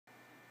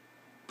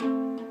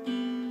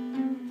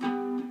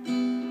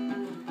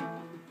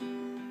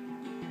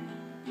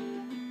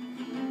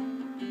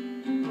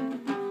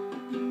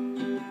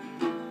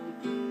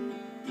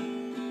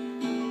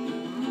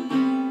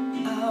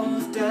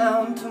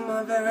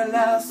very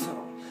last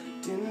song.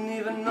 Didn't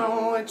even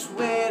know which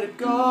way to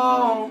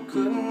go.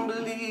 Couldn't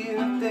believe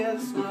that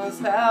this was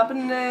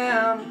happening.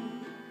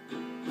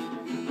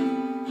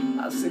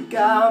 I said,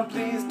 God,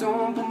 please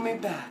don't put me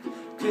back.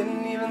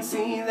 Couldn't even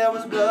see there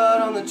was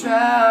blood on the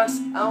tracks.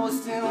 I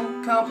was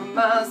still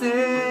compromising.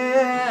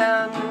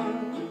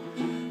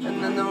 And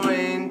then the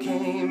rain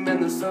came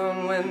and the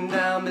sun went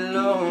down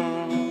below.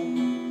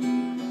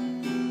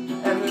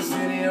 And the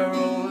city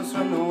arose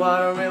from the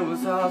water, it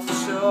was off the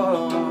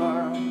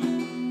shore.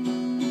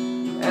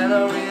 And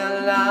I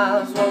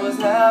realized what was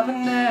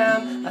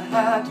happening. I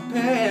had to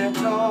pay a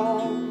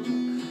toll.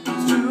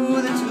 It's true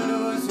that you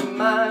lose your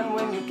mind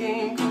when you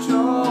gain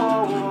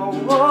control.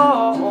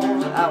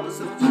 I was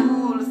a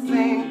fool to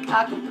think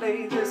I could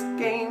play this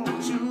game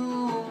with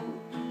you,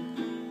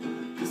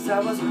 'cause I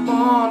was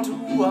born to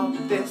walk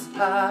this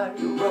high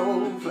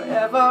road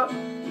forever.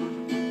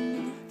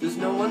 There's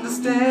no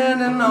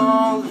understanding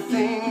all the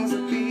things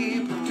that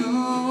people do,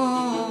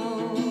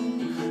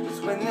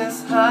 'cause when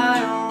this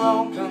high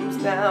road comes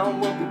down,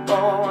 we'll be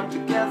born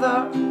together.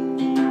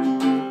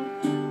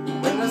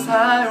 When this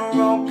high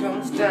road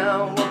comes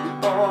down, we'll be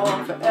born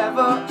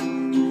forever.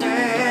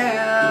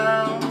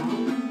 Yeah.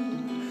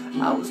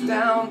 I was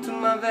down to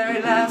my very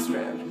last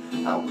friend.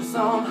 I was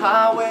on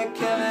highway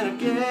Kevin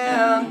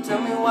again.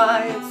 Tell me why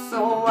it's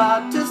so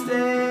hard to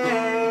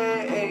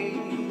stay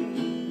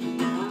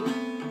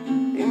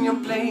in your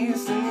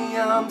place in the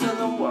arms of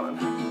the one.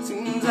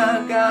 Seems I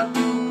got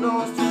too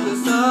close to the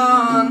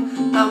sun.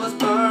 I was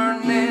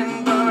burning,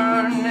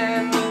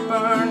 burning,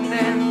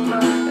 burning,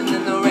 and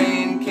then the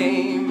rain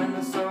came and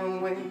the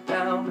sun went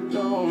down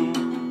below.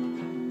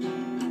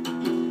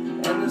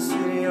 And the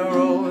city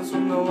arose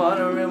from the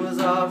water, it was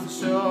off the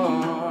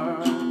shore.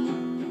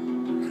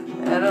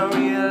 And I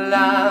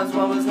realized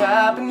what was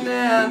happening.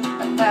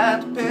 I had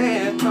to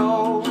pay a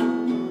toll.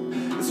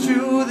 It's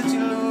true that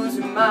you lose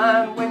your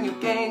mind when you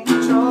gain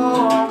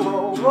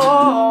control.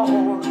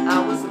 I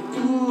was a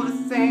fool to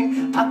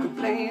think I could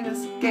play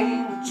this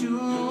game with you,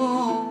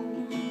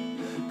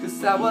 'cause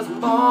I was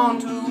born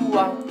to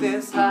walk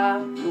this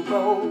high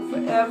road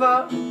forever.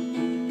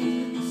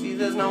 See,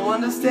 there's no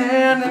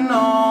understanding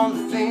all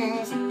the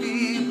things that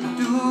people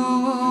do,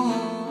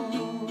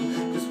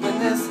 'cause when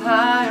this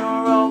high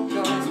road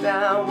comes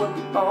down, we'll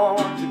be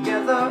born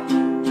together.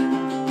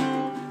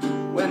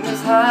 When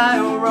this high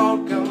road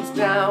comes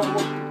down,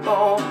 we'll be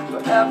born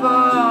forever.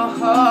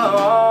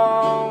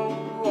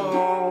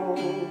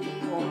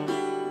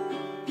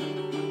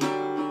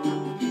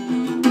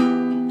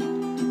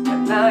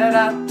 At night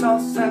I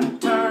toss and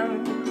turn,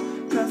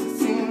 'cause it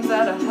seems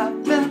that I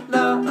haven't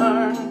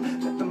learned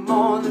that the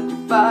more that you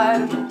fight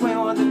and the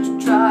more that you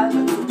try,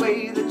 that's the way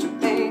that you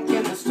make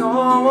in the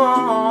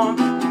storm.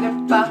 And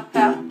if I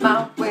have my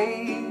way,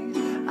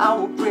 I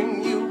will bring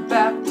you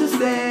back to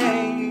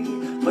stay.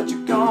 But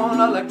you're gone,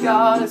 all I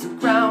got is a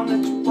crown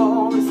that you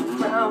wore, is a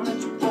crown that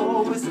you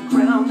wore, is a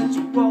crown that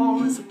you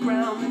wore, is a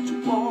crown that you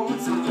wore,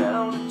 is a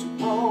crown that you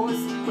wore,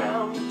 is a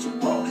crown that you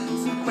wore,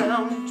 is a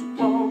crown that you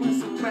wore, is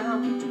a crown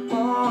that you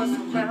wore, is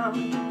a crown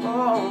that you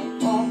wore.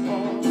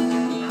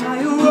 How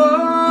you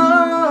roll,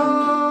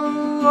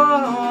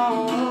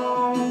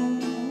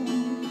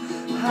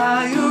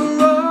 how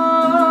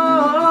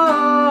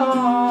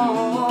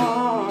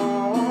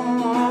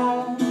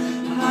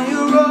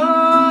you roll.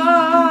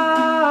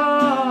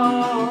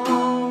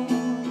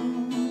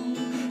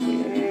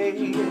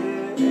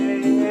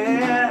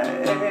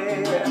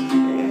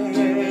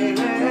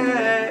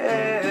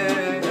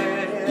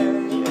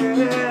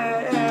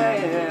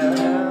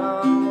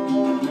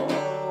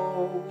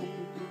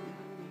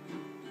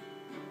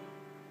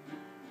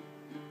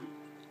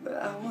 But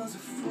I was a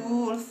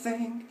fool to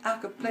think I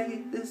could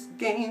play this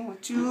game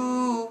with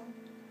you,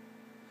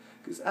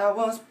 'cause I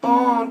was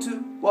born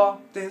to walk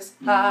this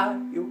high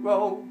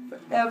road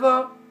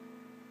forever.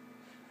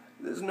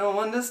 There's no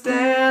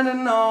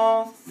understanding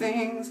all the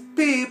things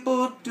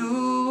people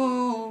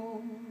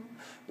do.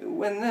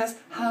 When this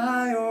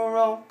high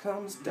road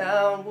comes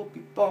down, we'll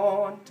be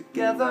born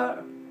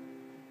together.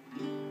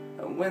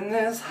 And when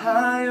this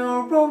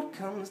higher road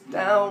comes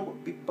down,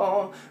 we'll be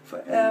born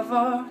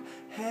forever.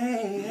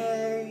 Hey,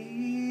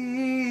 hey.